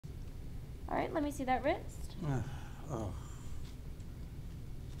All right, let me see that wrist. Oh.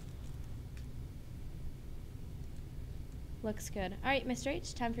 Looks good. All right, Mr.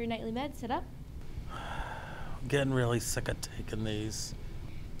 H, time for your nightly meds. Sit up. I'm getting really sick of taking these.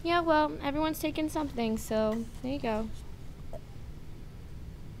 Yeah, well, everyone's taking something, so there you go.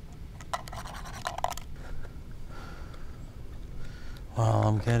 Well,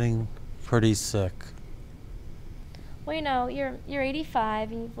 I'm getting pretty sick. Well, you know, you're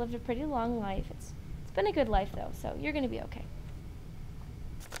 85 and you've lived a pretty long life. It's been a good life though, so you're gonna be okay.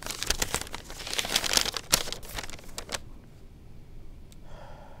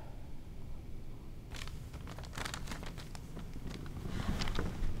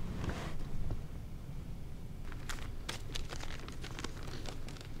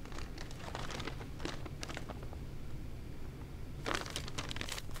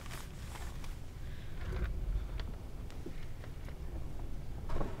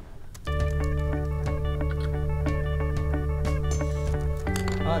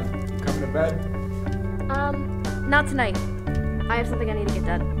 Hon, you coming to bed? Not tonight. I have something I need to get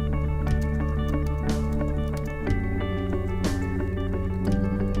done.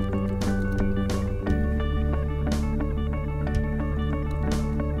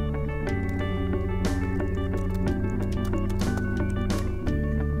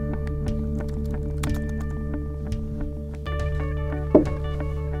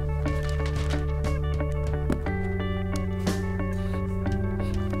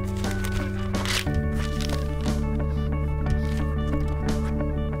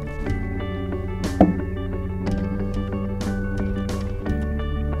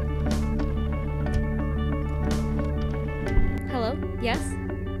 Hello? Yes?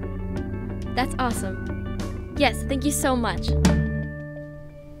 That's awesome. Yes, thank you so much.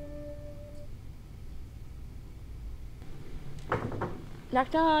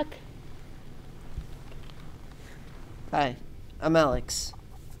 Knock knock. Hi, I'm Alex.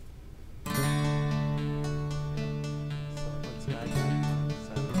 Really?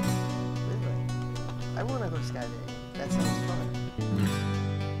 I want to go skydiving. That sounds fun.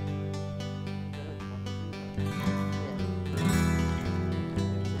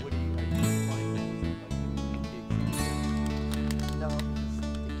 No, just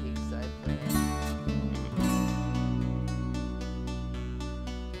in case I play.